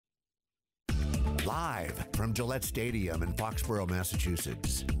Live from Gillette Stadium in Foxborough,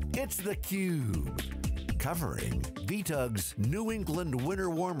 Massachusetts, it's theCUBE, covering VTUG's New England Winter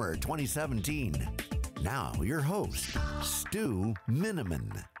Warmer 2017. Now, your host, Stu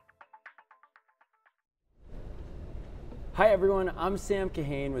Miniman. Hi everyone, I'm Sam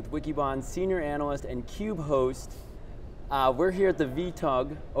Kahane with Wikibon's Senior Analyst and CUBE host. We're here at the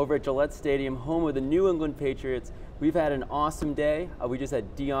VTUG over at Gillette Stadium, home of the New England Patriots. We've had an awesome day. We just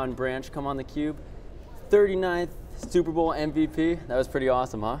had Deion Branch come on theCUBE. 39th Super Bowl MVP. That was pretty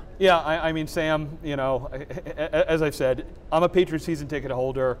awesome, huh? Yeah, I mean, Sam, you know, as I've said, I'm a Patriots season ticket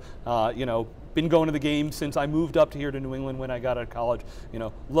holder. You know, been going to the game since I moved up to here to New England when I got out of college. You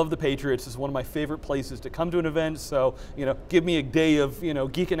know, love the Patriots. It's one of my favorite places to come to an event. So, you know, give me a day of, you know,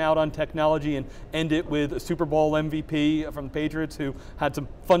 geeking out on technology and end it with a Super Bowl MVP from the Patriots who had some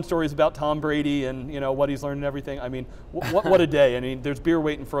fun stories about Tom Brady and, you know, what he's learned and everything. I mean, what a day. I mean, there's beer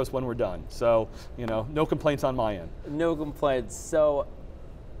waiting for us when we're done. So, you know, no complaints on my end. No complaints. So,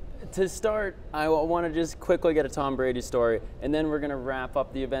 to start, I want to just quickly get a Tom Brady story, and then we're going to wrap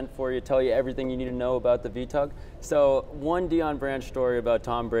up the event for you, tell you everything you need to know about the VTUG. So, one Deion Branch story about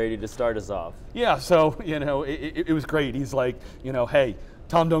Tom Brady to start us off. Yeah, so, you know, it was great. He's like, you know, hey,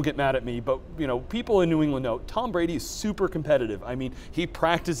 Tom, don't get mad at me, but you know, people in New England know Tom Brady is super competitive. I mean, he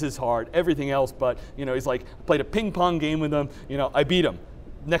practices hard, everything else, but you know, he's like, played a ping pong game with him, you know, I beat him.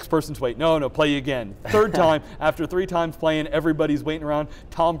 Next person's wait, no, play again. Third time, after 3 times playing, everybody's waiting around.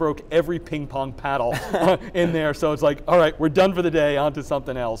 Tom broke every ping pong paddle in there, so it's like, all right, we're done for the day, on to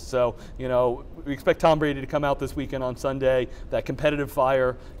something else. So, you know, we expect Tom Brady to come out this weekend on Sunday, that competitive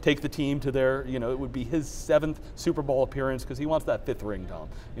fire, take the team to their, you know, it would be his 7th Super Bowl appearance because he wants that 5th ring, Tom.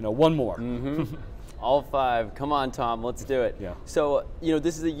 You know, one more. All 5. Come on, Tom, let's do it. Yeah. So, you know,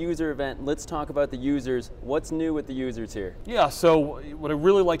 this is a user event. Let's talk about the users. What's new with the users here? Yeah, so what I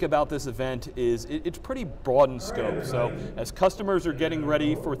really like about this event is it's pretty broad in scope. So as customers are getting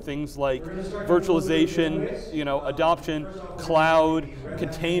ready for things like virtualization, you know, adoption, cloud,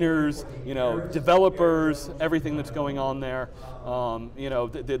 containers, you know, developers, everything that's going on there, you know,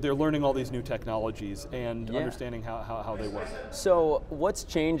 they're learning all these new technologies and understanding how they work. So what's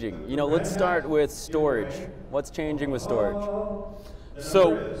changing? You know, let's start with storage. What's changing with storage?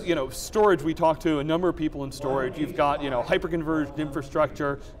 So, you know, storage, we talked to a number of people in storage. You've got, you know, hyper-converged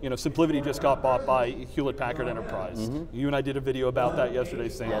infrastructure. You know, SimpliVity just got bought by Hewlett-Packard Enterprise. You and I did a video about that yesterday,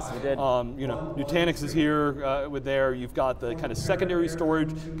 Sam. Yes, we did. You know, Nutanix is here with there. You've got the kind of secondary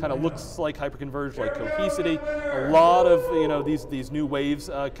storage, kind of looks like hyper-converged, like Cohesity. A lot of, you know, these new waves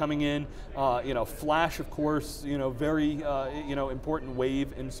coming in. You know, Flash, of course, you know, very, you know, important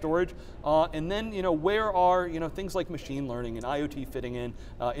wave in storage. And then, you know, where are, you know, things like machine learning and IoT fitting in.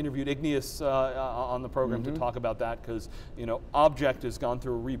 Interviewed Igneous on the program to talk about that because, you know, Object has gone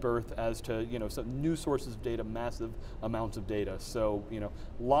through a rebirth as to, you know, some new sources of data, massive amounts of data. So, you know,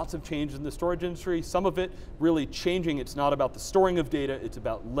 lots of changes in the storage industry. Some of it really changing. It's not about the storing of data, it's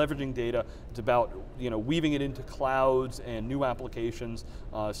about leveraging data. It's about, you know, weaving it into clouds and new applications.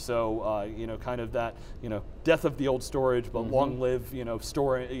 So, you know, kind of that, you know, death of the old storage, but long live, you know,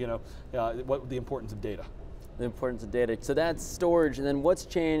 storing, you know, what the importance of data. The importance of data. So that's storage, and then what's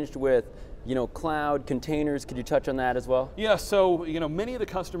changed with, you know, cloud, containers? Could you touch on that as well? Yeah, so, you know, many of the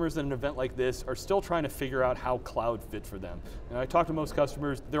customers at an event like this are still trying to figure out how cloud fit for them. And I talk to most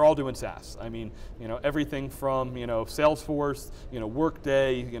customers, they're all doing SaaS. I mean, you know, everything from, you know, Salesforce, you know,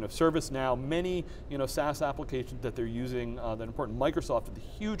 Workday, you know, ServiceNow, many, you know, SaaS applications that they're using that are important. Microsoft did a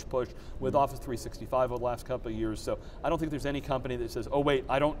huge push with Office 365 over the last couple of years, so I don't think there's any company that says, oh wait,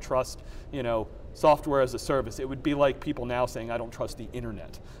 I don't trust, you know, software as a service. It would be like people now saying, I don't trust the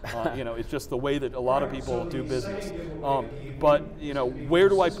internet. You know, it's just the way that a lot of people do business. But, you know, where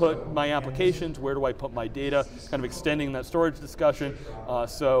do I put my applications? Where do I put my data? Kind of extending that storage discussion.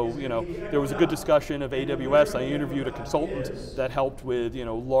 So, you know, there was a good discussion of AWS. I interviewed a consultant that helped with, you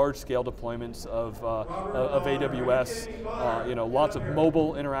know, large scale deployments of AWS. You know, lots of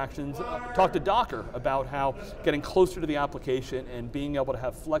mobile interactions. Talked to Docker about how getting closer to the application and being able to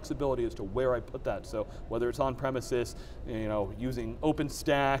have flexibility as to where I put that. So whether it's on premises, you know, using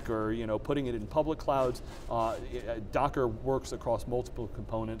OpenStack or, you know, putting it in public clouds, Docker works across multiple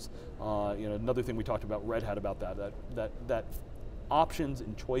components. You know, another thing we talked about Red Hat about that options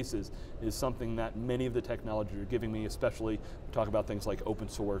and choices is something that many of the technologies are giving me, especially we talk about things like open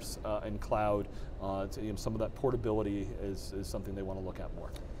source and cloud. You know, some of that portability is something they want to look at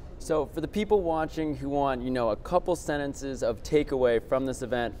more. So for the people watching who want, you know, a couple sentences of takeaway from this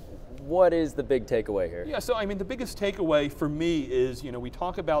event, what is the big takeaway here? Yeah, so I mean the biggest takeaway for me is, you know, we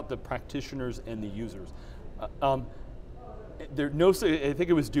talk about the practitioners and the users. I think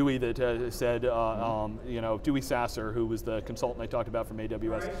it was Dewey that said, Dewey Sasser, who was the consultant I talked about from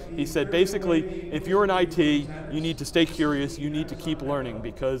AWS, he said basically, if you're in IT, you need to stay curious, you need to keep learning,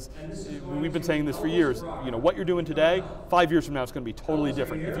 because we've been saying this for years, what you're doing today, 5 years from now it's going to be totally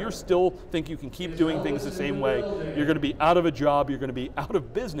different. If you still think you can keep doing things the same way, you're going to be out of a job, you're going to be out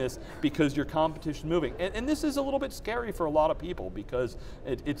of business because your competition's moving. And this is a little bit scary for a lot of people, because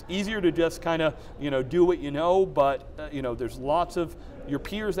it's easier to just kind of do what you know, but there's lots of your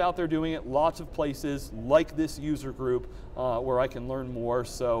peers out there doing it, lots of places like this user group where I can learn more.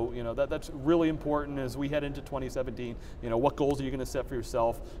 So that's really important as we head into 2017. What goals are you going to set for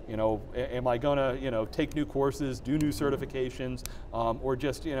yourself? Am I going to take new courses, do new certifications, or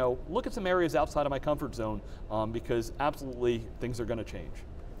just look at some areas outside of my comfort zone, because absolutely things are going to change.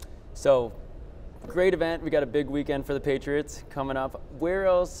 So, great event. We got a big weekend for the Patriots coming up. Where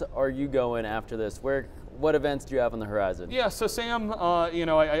else are you going after this? What events do you have on the horizon? Yeah, so Sam,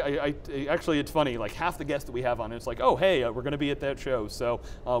 actually it's funny, like half the guests that we have on, it's like, oh hey, we're going to be at that show. So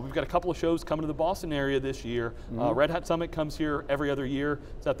we've got a couple of shows coming to the Boston area this year. Red Hat Summit comes here every other year.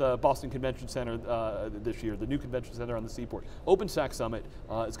 It's at the Boston Convention Center this year, the new convention center on the Seaport. OpenStack Summit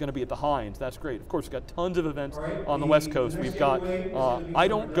is going to be at the Hines. That's great. Of course, we've got tons of events on the West Coast. We've got, I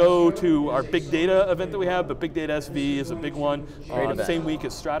don't go to our big data event that we have, but Big Data SV is a big one. The same week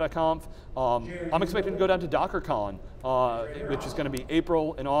as StrataConf. I'm expecting to go down to DockerCon, which is going to be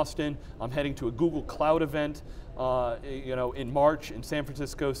April in Austin. I'm heading to a Google Cloud event, in March in San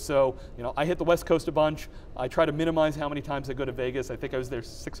Francisco. So, I hit the West Coast a bunch. I try to minimize how many times I go to Vegas. I think I was there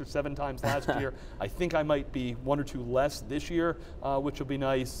 6 or 7 times last year. I think I might be 1 or 2 less this year, which will be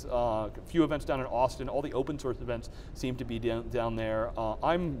nice. A few events down in Austin. All the open source events seem to be down there.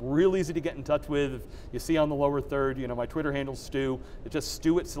 I'm real easy to get in touch with. If you see on the lower third, my Twitter handle's Stu. It's just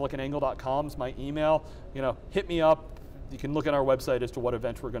stu@siliconangle.com is my email. Hit me up. You can look at our website as to what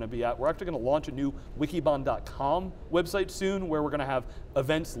events we're going to be at. We're actually going to launch a new wikibon.com website soon, where we're going to have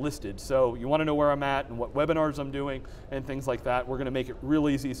events listed. So you want to know where I'm at and what webinars I'm doing and things like that. We're going to make it real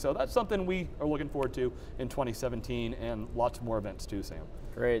easy. So that's something we are looking forward to in 2017, and lots more events too, Sam.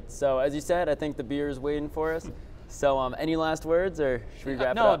 Great. So as you said, I think the beer is waiting for us. So any last words, or should we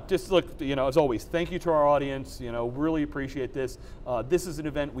wrap it up? No, just look, as always, thank you to our audience. Really appreciate this. This is an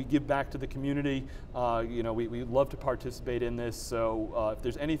event we give back to the community. We love to participate in this. So if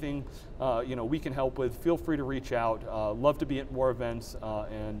there's anything we can help with, feel free to reach out. Love to be at more events,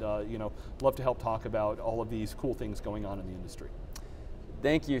 and love to help talk about all of these cool things going on in the industry.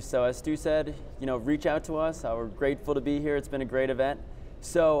 Thank you. So as Stu said, reach out to us. We're grateful to be here. It's been a great event.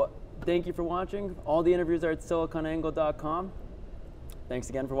 So thank you for watching. All the interviews are at SiliconANGLE.com.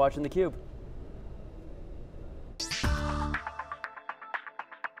 Thanks again for watching theCUBE.